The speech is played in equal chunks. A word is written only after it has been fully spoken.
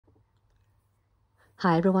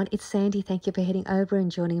Hi everyone, it's Sandy. Thank you for heading over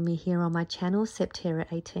and joining me here on my channel,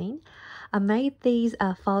 Septera18. I made these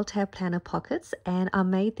file tab planner pockets, and I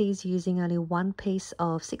made these using only one piece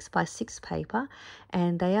of 6x6 paper,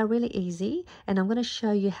 and they are really easy, and I'm going to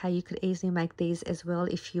show you how you could easily make these as well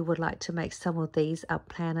if you would like to make some of these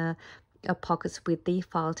planner pockets with the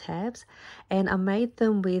file tabs. And I made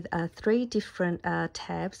them with 3 different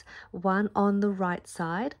tabs, one on the right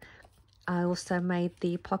side. I also made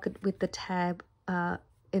the pocket with the tab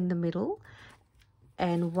in the middle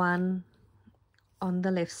and one on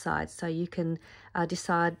the left side, so you can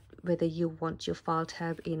decide whether you want your file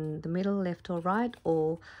tab in the middle, left or right,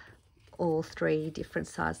 or all 3 different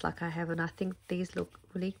sides like I have. And I think these look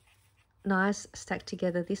really nice stacked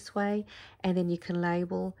together this way, and then you can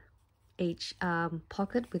label each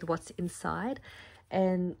pocket with what's inside.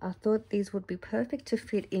 And I thought these would be perfect to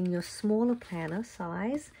fit in your smaller planner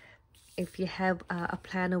size. If you have a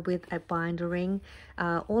planner with a binder ring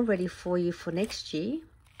all ready for you for next year.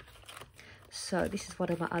 So this is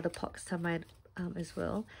one of my other pockets I made as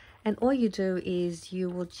well. And all you do is you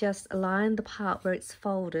will just align the part where it's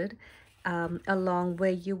folded along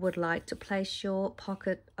where you would like to place your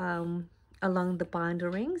pocket along the binder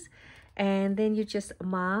rings. And then you just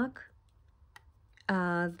mark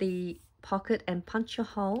the pocket and punch a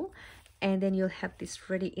hole. And then you'll have this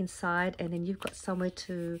ready inside, and then you've got somewhere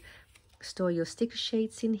to store your sticker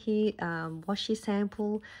sheets in here, washi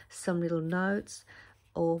sample, some little notes,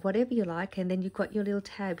 or whatever you like. And then you've got your little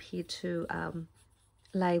tab here to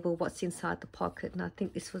label what's inside the pocket. And I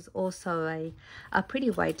think this was also a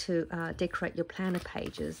pretty way to decorate your planner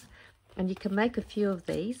pages. And you can make a few of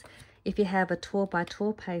these. If you have a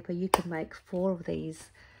 12x12 paper, you can make 4 of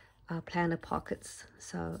these planner pockets.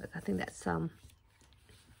 So I think that's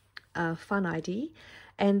a fun idea.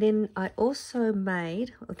 And then I also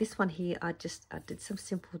made this one here. I did some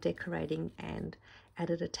simple decorating and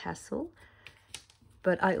added a tassel.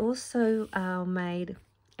 But I also made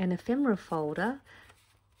an ephemera folder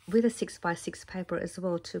with a 6x6 paper as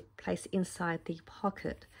well to place inside the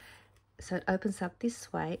pocket. So it opens up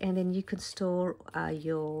this way, and then you can store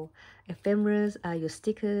your ephemeras, your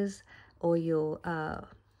stickers, or your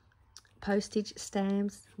postage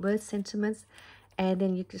stamps, word sentiments, and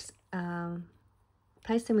then you just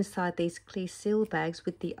place them inside these clear seal bags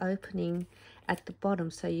with the opening at the bottom,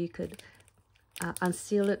 so you could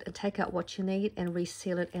unseal it and take out what you need and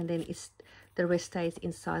reseal it, and then the rest stays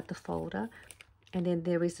inside the folder. And then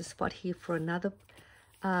there is a spot here for another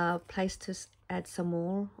place to add some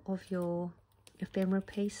more of your ephemera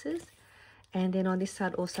pieces. And then on this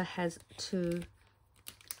side also has 2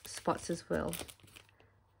 spots as well.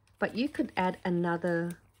 But you could add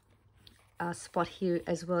another spot here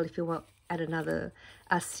as well if you want. Add another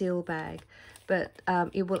seal bag, but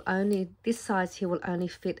it will only, this size here will only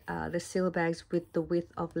fit the seal bags with the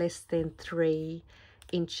width of less than 3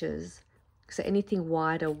 inches. So anything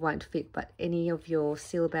wider won't fit, but any of your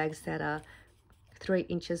seal bags that are 3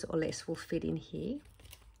 inches or less will fit in here.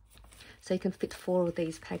 So you can fit 4 of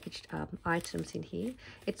these packaged items in here.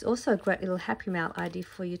 It's also a great little Happy Mail idea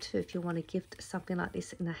for you too, if you want to gift something like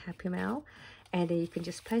this in a Happy Mail. And then you can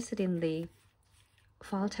just place it in the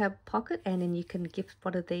file tab pocket, and then you can gift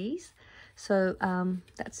one of these. So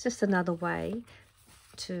that's just another way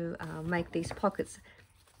to make these pockets.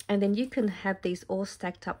 And then you can have these all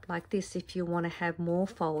stacked up like this if you want to have more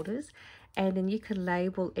folders. And then you can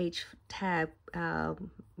label each tab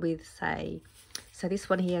with, say, so this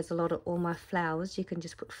one here has a lot of all my flowers. You can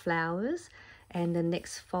just put flowers, and the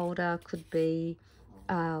next folder could be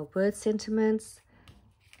word sentiments.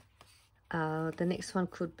 The next one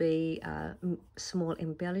could be small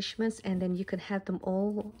embellishments, and then you can have them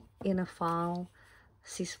all in a filing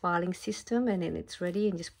system, and then it's ready,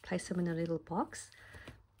 and just place them in a little box.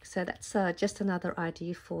 So that's just another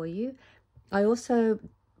idea for you. I also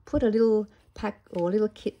put a little pack or a little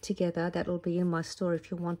kit together that will be in my store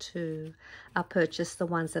if you want to purchase the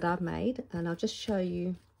ones that I've made, and I'll just show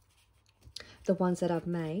you the ones that I've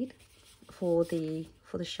made for the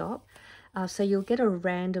shop. So you'll get a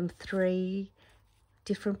random 3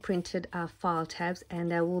 different printed file tabs, and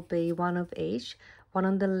there will be 1 of each, 1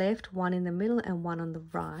 on the left, 1 in the middle, and 1 on the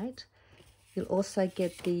right. You'll also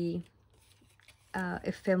get the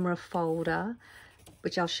ephemera folder,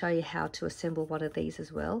 which I'll show you how to assemble one of these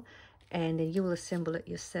as well, and then you will assemble it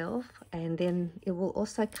yourself. And then it will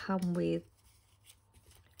also come with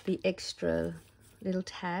the extra little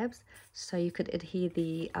tabs, so you could adhere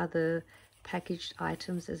the other packaged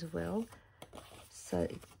items as well. So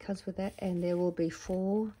it comes with that, and there will be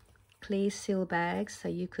 4 clear seal bags, so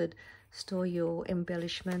you could store your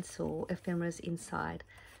embellishments or ephemeras inside.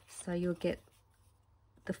 So you'll get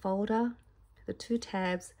the folder, the 2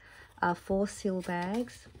 tabs are 4 seal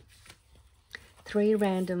bags, 3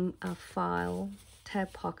 random file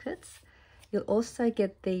tab pockets. You'll also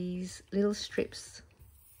get these little strips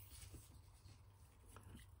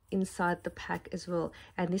inside the pack as well,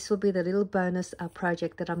 and this will be the little bonus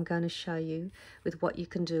project that I'm going to show you with what you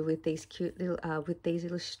can do with these cute little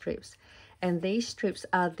little strips. And these strips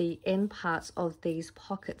are the end parts of these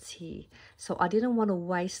pockets here, so I didn't want to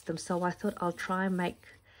waste them, so I thought I'll try and make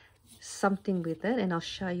something with it, and I'll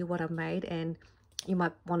show you what I made, and you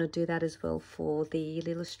might want to do that as well for the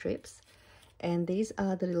little strips. And these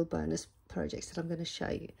are the little bonus projects that I'm going to show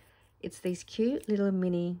you. It's these cute little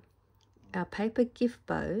mini paper gift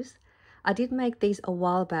bows. I did make these a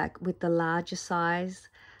while back with the larger size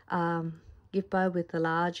gift bow with the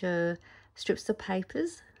larger strips of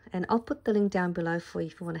papers, and I'll put the link down below for you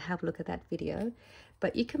if you want to have a look at that video.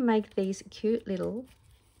 But you can make these cute little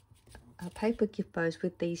paper gift bows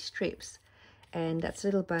with these strips, and that's a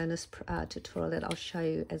little bonus tutorial that I'll show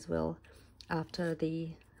you as well after the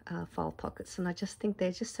file pockets. And I just think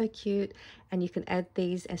they're just so cute, and you can add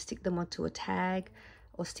these and stick them onto a tag,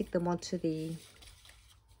 or stick them onto a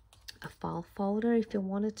file folder if you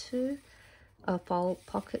wanted to, a file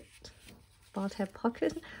tab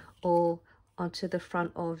pocket, or onto the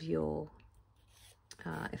front of your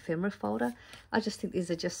ephemera folder. I just think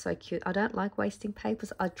these are just so cute. I don't like wasting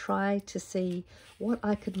papers. I try to see what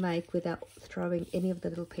I could make without throwing any of the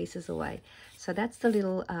little pieces away. So that's the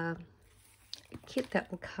little kit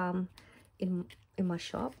that will come in my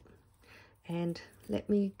shop. And let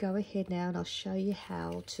me go ahead now and I'll show you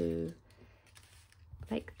how to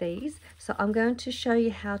make these. So I'm going to show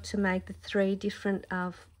you how to make the 3 different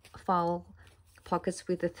file pockets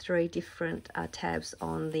with the 3 different tabs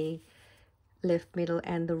on the left, middle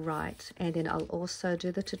and the right. And then I'll also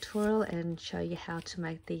do the tutorial and show you how to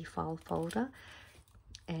make the file folder,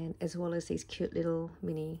 and as well as these cute little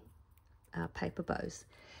mini paper bows.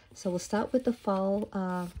 So we'll start with the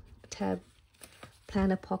file tab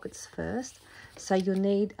planner pockets first. So you'll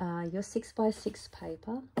need your 6x6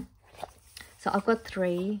 paper. So I've got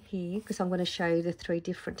 3 here because I'm going to show you the 3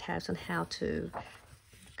 different tabs on how to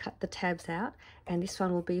cut the tabs out, and this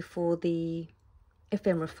one will be for the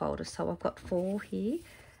ephemera folder. So I've got 4 here,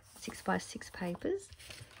 6x6 papers.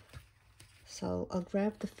 So I'll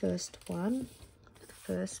grab the first one, the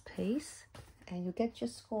first piece, and you'll get your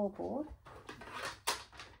scoreboard.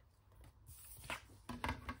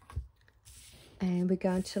 And we're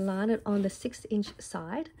going to line it on the 6-inch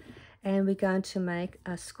side, and we're going to make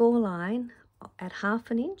a score line at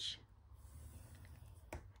 1/2 inch,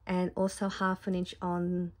 and also 1/2 inch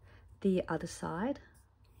on the other side.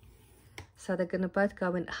 So they're going to both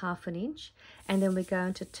go in 1/2 inch, and then we're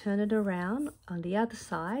going to turn it around on the other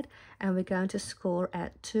side, and we're going to score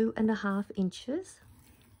at 2.5 inches.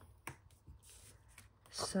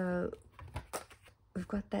 So we've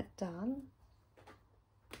got that done.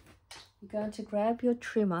 You're going to grab your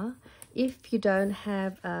trimmer. If you don't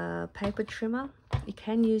have a paper trimmer, you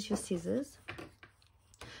can use your scissors.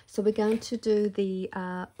 So we're going to do the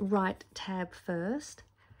right tab first.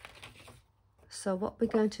 So what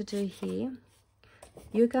we're going to do here,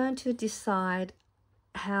 you're going to decide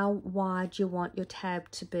how wide you want your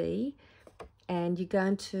tab to be, and you're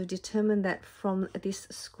going to determine that from this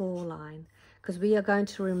score line, because we are going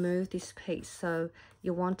to remove this piece. So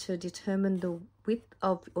you want to determine the width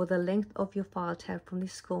of, or the length of your file tab from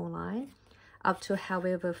this score line up to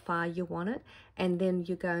however far you want it, and then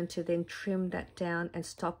you're going to then trim that down and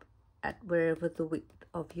stop at wherever the width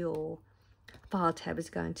of your file tab is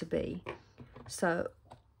going to be. So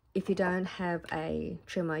if you don't have a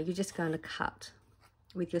trimmer, you're just going to cut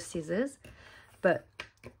with your scissors, but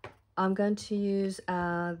I'm going to use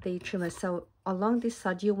the trimmer. So along this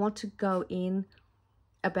side, you want to go in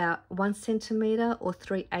about 1 centimeter or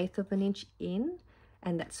 3/8 of an inch in,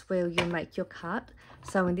 and that's where you make your cut.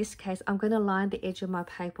 So in this case, I'm going to line the edge of my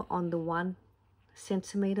paper on the 1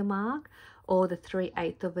 centimeter mark or the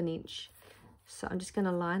 3/8 of an inch. So I'm just going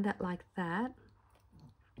to line that like that,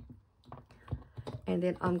 and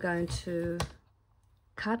then I'm going to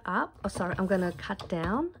cut up, I'm going to cut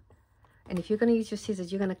down. And if you're going to use your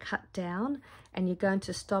scissors, you're going to cut down, and you're going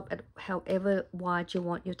to stop at however wide you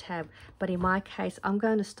want your tab. But in my case, I'm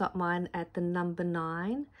going to stop mine at the number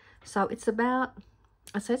 9. So it's about,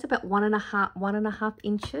 I'd say it's about 1.5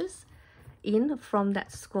 inches in from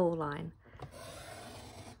that score line.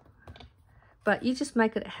 But you just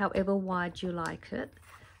make it however wide you like it.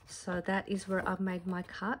 So that is where I've made my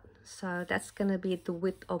cut. So that's going to be the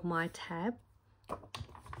width of my tab.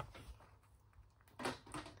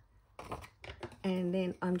 And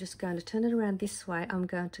then I'm just going to turn it around this way. I'm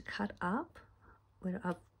going to cut up where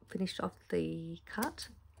I've finished off the cut.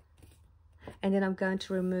 And then I'm going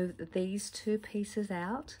to remove these two pieces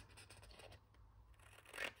out.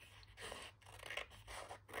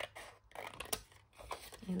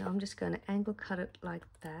 And I'm just going to angle cut it like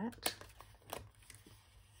that.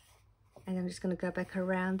 And I'm just going to go back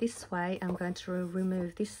around this way. I'm going to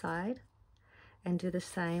remove this side and do the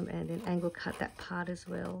same, and then angle cut that part as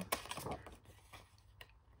well.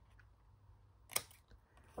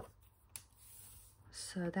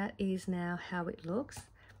 So that is now how it looks.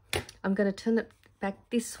 I'm going to turn it back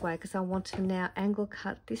this way because I want to now angle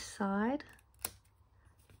cut this side.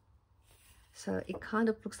 So it kind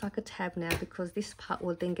of looks like a tab now because this part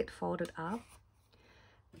will then get folded up.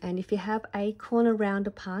 And if you have a corner rounder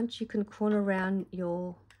punch, you can corner round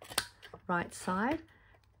your right side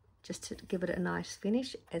just to give it a nice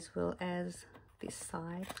finish, as well as this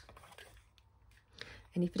side.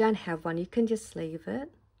 And if you don't have one, you can just leave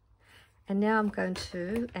it. And now I'm going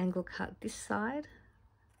to angle cut this side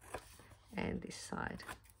and this side.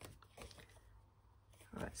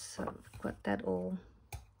 All right, so I've got that all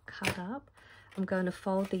cut up. I'm going to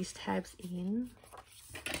fold these tabs in.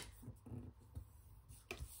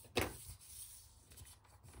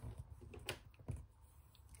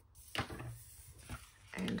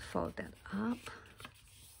 And fold that up.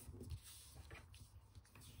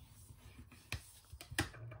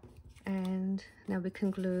 And now we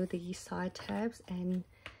can glue the side tabs, and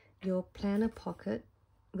your planner pocket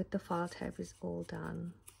with the file tab is all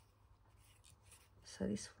done. So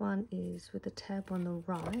this one is with the tab on the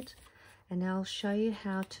right, and now I'll show you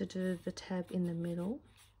how to do the tab in the middle.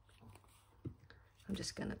 I'm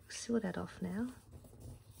just going to seal that off now.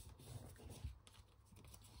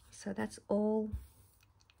 So that's all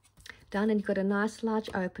done, and you've got a nice large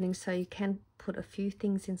opening so you can put a few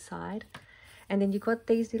things inside. And then you've got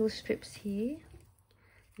these little strips here.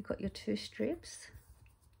 You've got your two strips.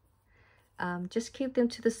 Just keep them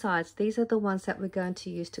to the sides. These are the ones that we're going to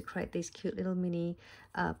use to create these cute little mini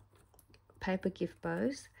paper gift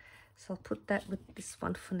bows. So I'll put that with this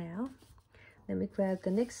one for now. Let me grab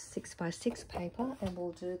the next 6x6 paper and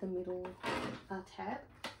we'll do the middle tab.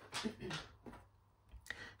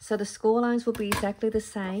 So the score lines will be exactly the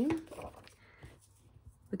same.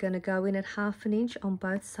 We're going to go in at 1/2 inch on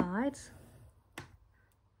both sides.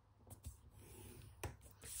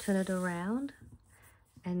 Turn it around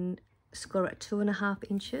and score at 2.5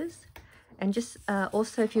 inches. And just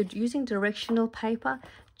also, if you're using directional paper,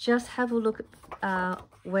 just have a look at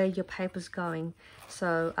where your paper's going.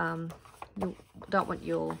 So you don't want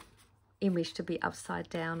your image to be upside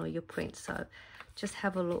down or your print. So just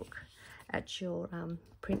have a look at your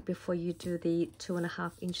print before you do the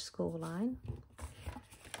 2.5 inch score line.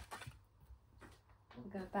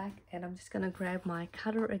 I'll go back and I'm just going to grab my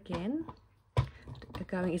cutter again.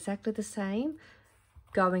 Going exactly the same,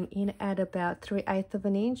 going in at about 3/8 of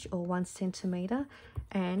an inch or 1 centimeter,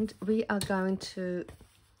 and we are going to,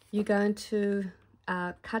 you're going to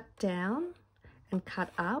cut down and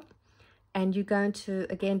cut up, and you're going to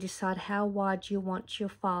again decide how wide you want your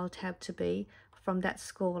file tab to be from that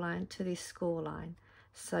score line to this score line.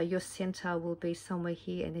 So your center will be somewhere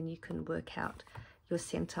here, and then you can work out your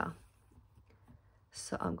center.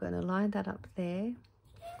 So I'm going to line that up there,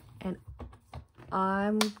 and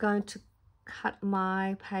I'm going to cut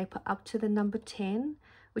my paper up to the number 10,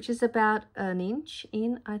 which is about 1 inch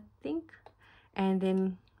in, I think, and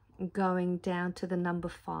then going down to the number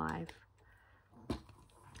 5.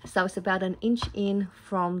 So it's about 1 inch in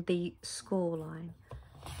from the score line.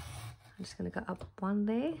 I'm just going to go up 1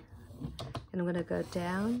 there, and I'm going to go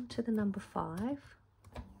down to the number 5.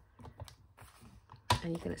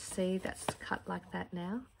 And you're going to see that's cut like that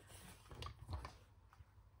now.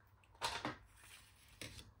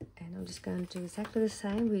 And I'm just going to do exactly the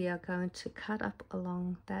same. We are going to cut up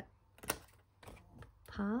along that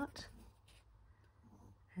part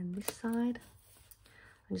and this side.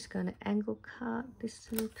 I'm just going to angle cut this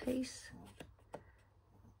little piece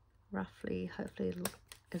roughly, hopefully it'll look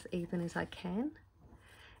as even as I can.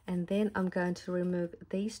 And then I'm going to remove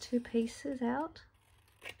these two pieces out.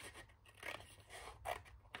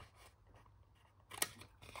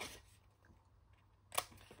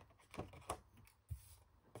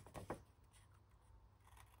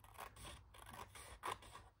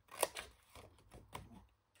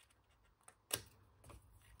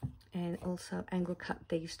 And also angle cut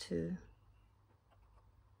these two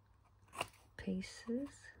pieces.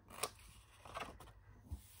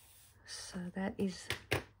 So that is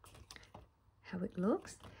how it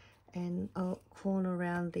looks, and I'll corner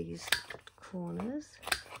around these corners.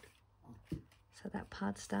 So that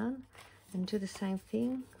part's done, and do the same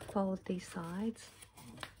thing, fold these sides.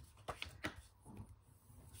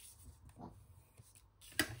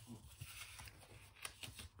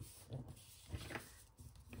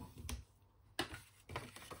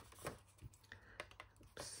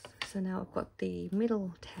 So now I've got the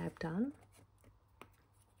middle tab done.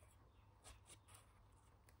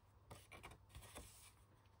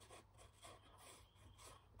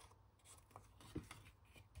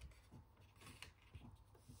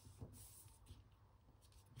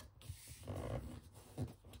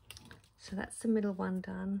 So that's the middle one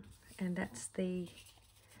done, and that's the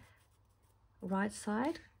right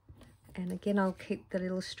side. And again, I'll keep the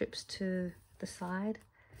little strips to the side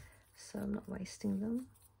so I'm not wasting them.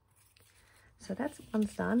 So that's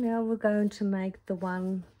one's done. Now we're going to make the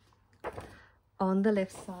one on the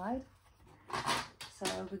left side.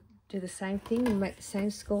 So we do the same thing and make the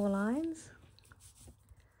same score lines.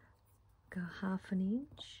 Go 1/2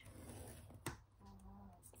 inch.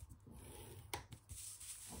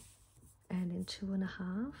 And then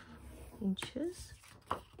 2.5 inches.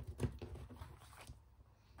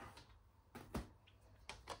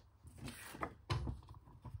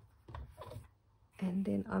 And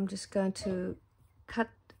then I'm just going to cut,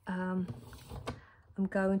 I'm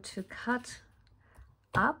going to cut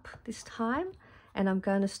up this time, and I'm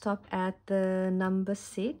going to stop at the number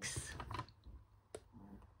 6.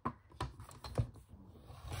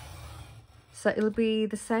 So it'll be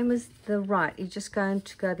the same as the right, you're just going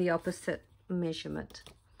to go the opposite measurement.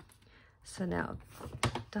 So now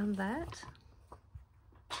I've done that,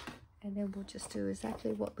 and then we'll just do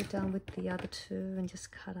exactly what we've done with the other two and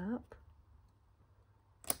just cut up.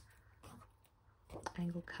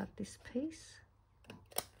 Angle cut this piece,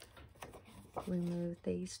 remove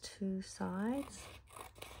these two sides,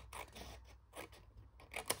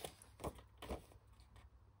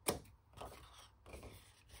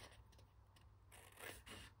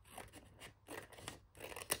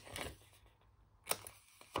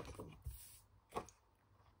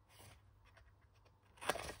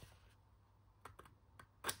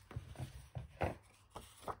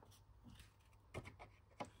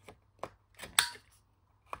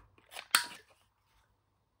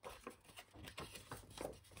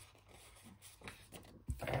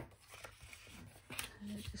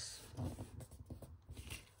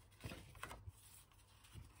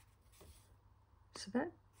 so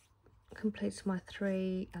that completes my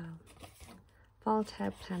 3 file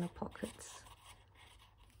tab planner pockets.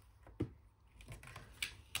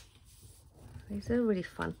 These are really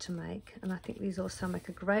fun to make, and I think these also make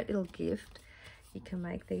a great little gift. You can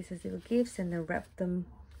make these as little gifts and then wrap them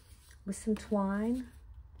with some twine.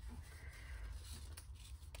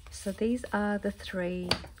 So these are the 3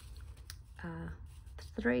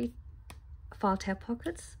 file tab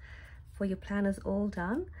pockets for your planners all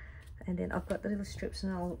done. And then I've got the little strips,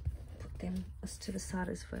 and I'll put them to the side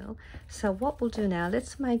as well. So what we'll do now,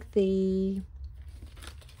 let's make the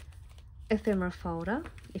ephemera folder,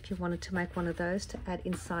 if you wanted to make one of those to add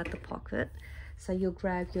inside the pocket. So you'll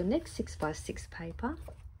grab your next 6x6 paper,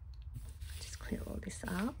 just clear all this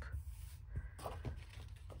up.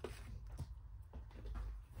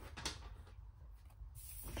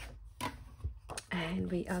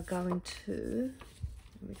 And we are going to,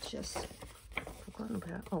 let me just, forgotten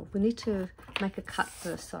about, oh, we need to make a cut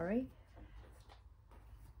first, sorry.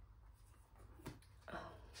 Oh,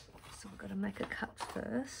 so we've got to make a cut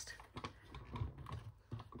first.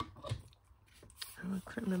 Oh, I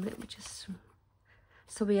couldn't remember, let me just,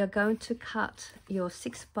 so we are going to cut your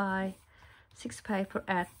 6x6 paper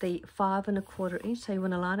at the 5 1/4 inch. So you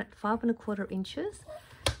want to line it 5 1/4 inches,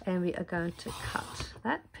 and we are going to cut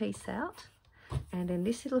that piece out. And then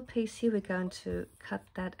this little piece here, we're going to cut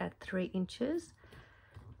that at 3 inches.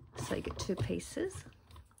 So you get 2 pieces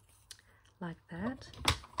like that.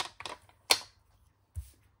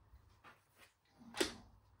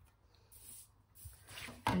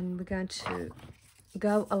 And we're going to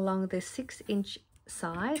go along the 6-inch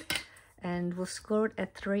side, and we'll score it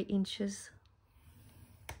at 3 inches.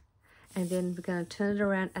 And then we're going to turn it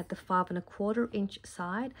around at the 5 1/4 inch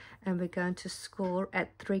side, and we're going to score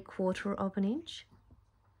at 3/4 inch.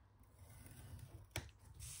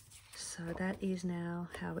 So that is now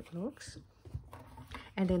how it looks.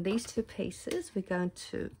 And then these 2 pieces, we're going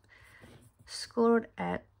to score it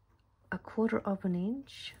at 1/4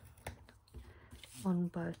 inch on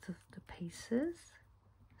both of the pieces.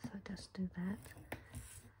 So just do that.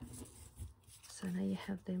 So now you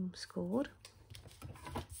have them scored.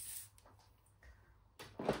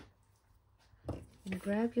 And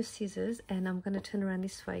grab your scissors, and I'm going to turn around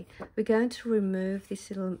this way. We're going to remove this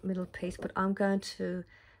little middle piece, but I'm going to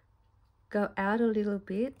go out a little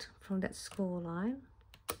bit from that score line,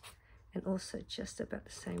 and also just about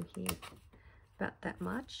the same here, about that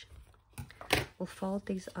much. We'll fold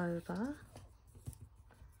these over,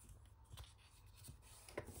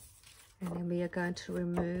 and then we are going to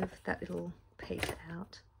remove that little piece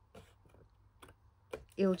out.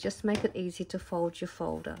 it'll just make it easy to fold your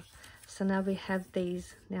folder. So now we have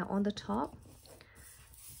these now on the top,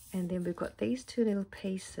 and then we've got these two little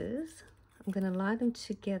pieces. I'm going to line them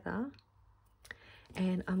together,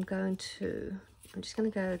 and I'm just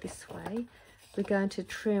going to go this way. We're going to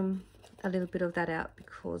trim a little bit of that out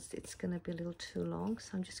because it's going to be a little too long.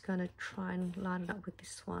 So I'm just going to try and line it up with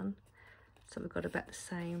this one. So we've got about the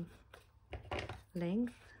same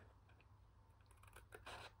length.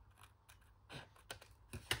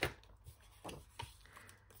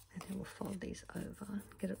 And then we'll fold these over,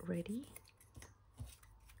 get it ready.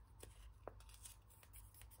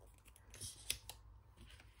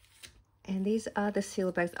 And these are the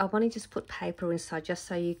seal bags. I want to just put paper inside just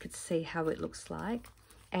so you could see how it looks like.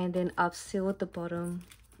 And then I've sealed the bottom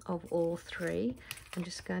of all three. I'm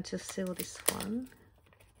just going to seal this one.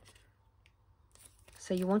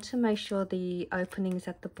 So you want to make sure the opening is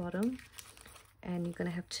at the bottom, and you're going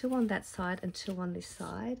to have two on that side and two on this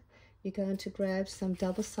side. You're going to grab some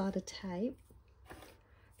double-sided tape.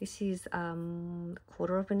 This is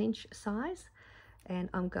 1/4 of an inch size, and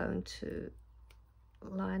I'm going to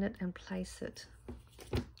line it and place it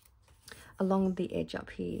along the edge up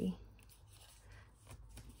here.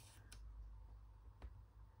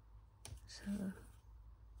 So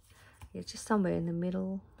yeah, just somewhere in the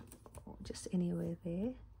middle, or just anywhere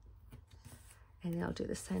there. And then I'll do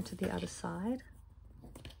the same to the other side.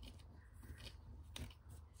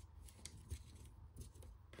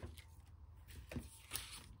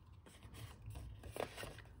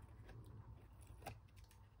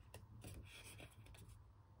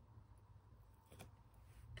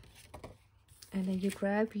 And then you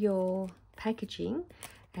grab your packaging,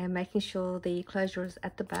 and making sure the closure is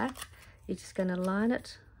at the back, you're just going to line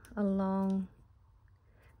it along,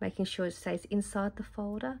 making sure it stays inside the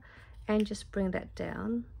folder, and just bring that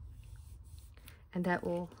down, and that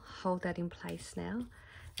will hold that in place now.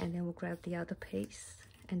 And then we'll grab the other piece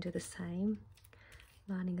and do the same,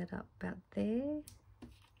 lining it up about there,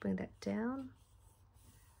 bring that down.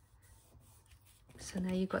 So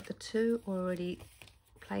now you've got the two already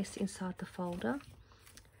placed inside the folder.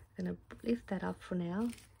 I'm going to lift that up for now.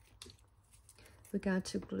 We're going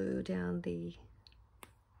to glue down the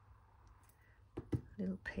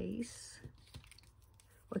little piece.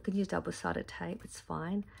 We could use double-sided tape, it's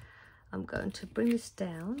fine. I'm going to bring this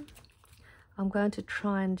down. I'm going to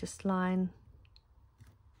try and just line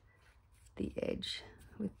the edge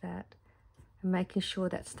with that, and making sure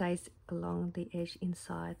that stays along the edge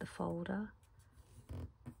inside the folder,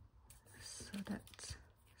 so that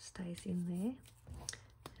stays in there.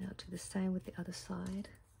 And I'll do the same with the other side.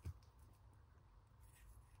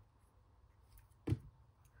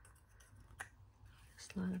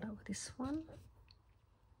 Just line it up with this one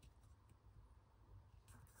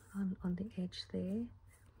on the edge there.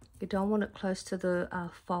 You don't want it close to the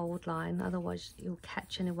fold line, otherwise you'll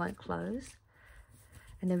catch and it won't close.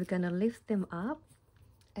 And then we're going to lift them up,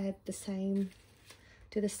 add the same,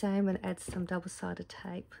 do the same, and add some double-sided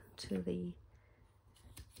tape to the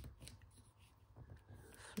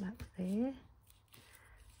flap there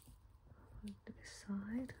on this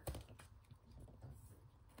side.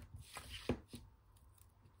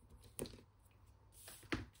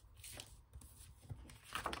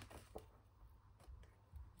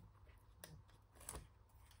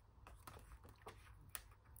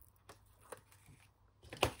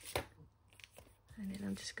 And then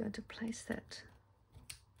I'm just going to place that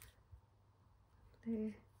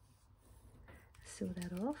there, seal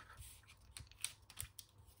that off.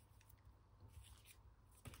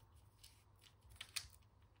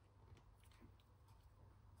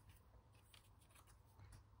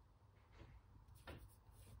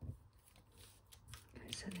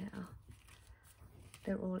 Okay, so now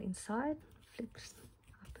they're all inside, flips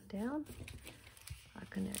up and down. I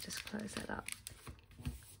can now just close that up.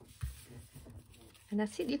 And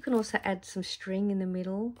that's it. You can also add some string in the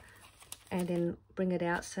middle and then bring it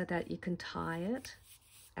out so that you can tie it,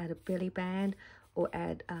 add a belly band, or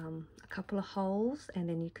add a couple of holes, and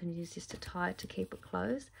then you can use this to tie it to keep it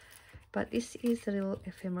closed. But this is a little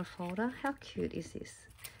ephemera folder. How cute is this?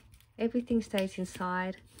 Everything stays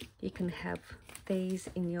inside. You can have these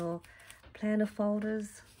in your planner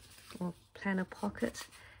folders or planner pockets,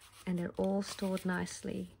 and they're all stored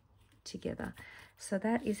nicely together. So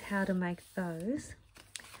that is how to make those.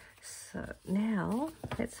 So now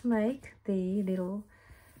let's make the little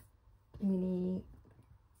mini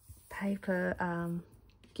paper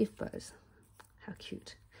gift bows. How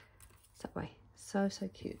cute. It's that way. So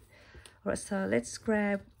cute. All right, so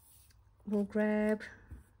we'll grab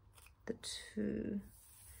the two.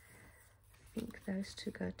 I think those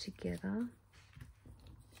two go together.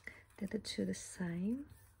 They're the two the same.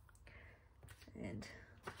 And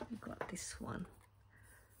we've got this one.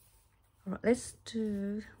 All right,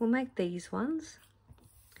 we'll make these ones.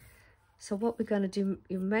 So what we're going to do,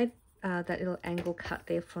 you made that little angle cut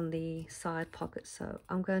there from the side pocket. So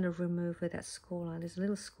I'm going to remove where that score line, there's a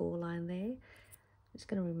little score line there. I'm just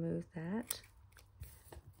going to remove that.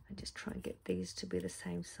 And just try and get these to be the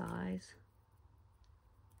same size.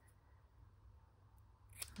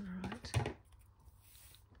 All right.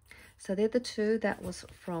 So they're the two that was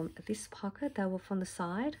from this pocket, they were from the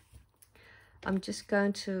side. I'm just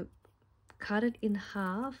going to cut it in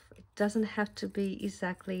half. It doesn't have to be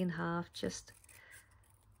exactly in half, just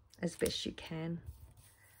as best you can,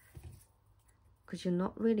 because you're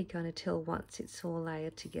not really going to tell once it's all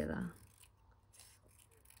layered together.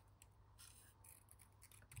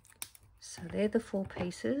 So they're the 4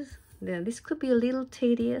 pieces. Now this could be a little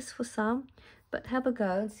tedious for some, but have a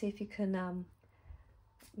go and see if you can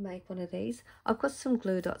make one of these. I've got some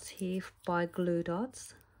glue dots here by Glue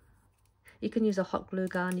Dots. You can use a hot glue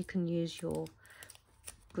gun, you can use your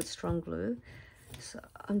good strong glue. So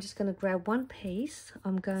I'm just going to grab one piece.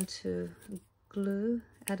 I'm going to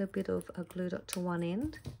add a bit of a glue dot to one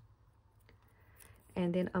end.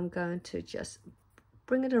 And then I'm going to just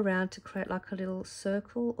bring it around to create like a little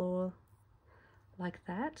circle or like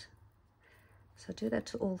that. So do that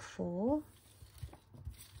to all 4.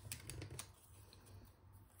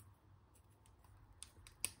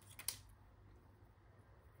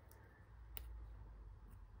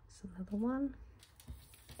 Another one.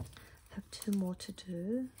 Have 2 more to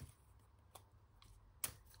do.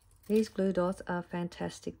 These glue dots are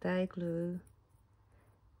fantastic. They glue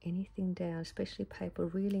anything down, especially paper,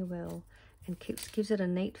 really well, and gives it a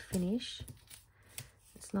neat finish.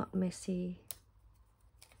 It's not messy,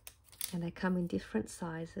 and they come in different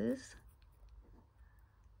sizes.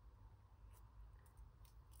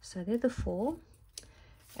 So they're the 4.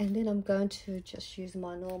 And then I'm going to just use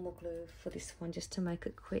my normal glue for this one, just to make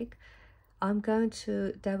it quick. I'm going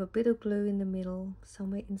to dab a bit of glue in the middle,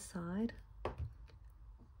 somewhere inside.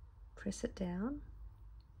 Press it down,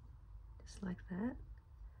 just like that.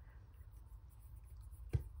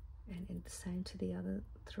 And then the same to the other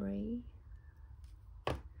 3.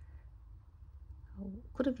 I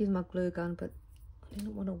could have used my glue gun, but I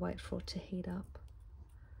didn't want to wait for it to heat up.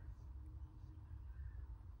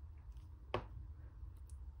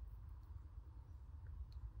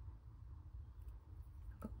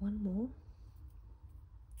 One more.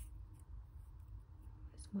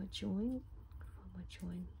 There's my join. Find my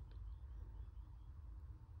join.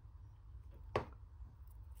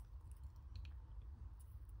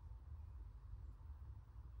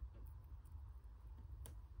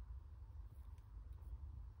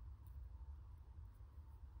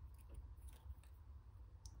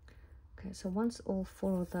 Okay, so once all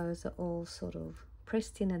 4 of those are all sort of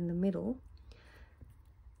pressed in the middle,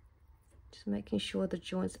 just making sure the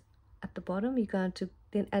joints at the bottom, you're going to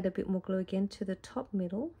then add a bit more glue again to the top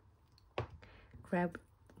middle. Grab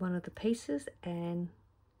one of the pieces and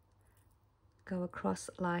go across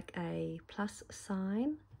like a plus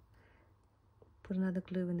sign. Put another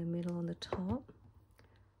glue in the middle on the top.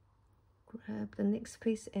 Grab the next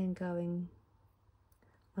piece and going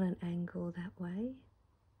on an angle that way.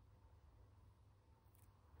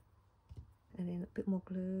 And then a bit more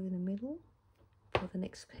glue in the middle for the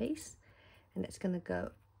next piece. And it's going to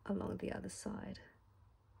go along the other side.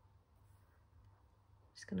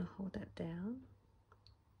 Just going to hold that down.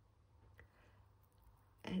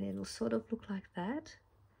 And it'll sort of look like that.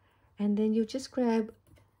 And then you'll just grab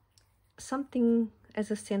something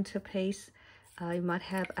as a centerpiece. You might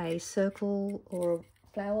have a circle or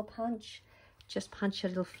a flower punch. Just punch a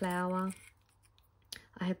little flower.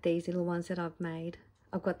 I have these little ones that I've made.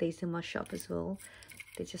 I've got these in my shop as well.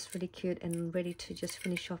 They're just really cute and ready to just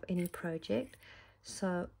finish off any project.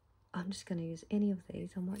 So I'm just going to use any of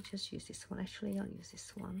these. I might just use this one. Actually, I'll use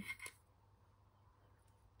this one.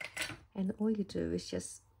 And all you do is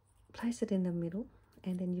just place it in the middle,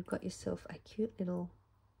 and then you've got yourself a cute little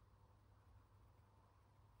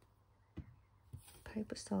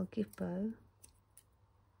paper style gift bow.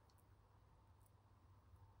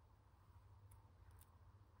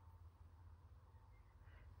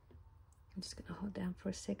 I'm just going to hold down for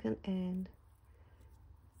a second, and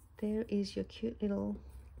there is your cute little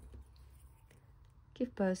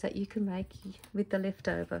gift bows that you can make with the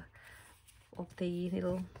leftover of the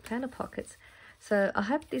little planner pockets. So I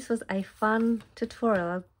hope this was a fun tutorial.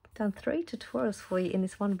 I've done 3 tutorials for you in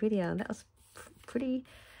this one video, and that was pretty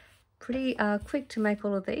pretty quick to make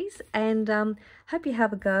all of these, and hope you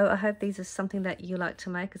have a go. I hope these are something that you like to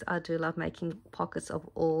make, because I do love making pockets of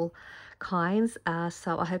all kinds.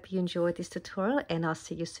 So I hope you enjoyed this tutorial, and I'll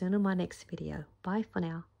see you soon in my next video. Bye for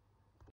now.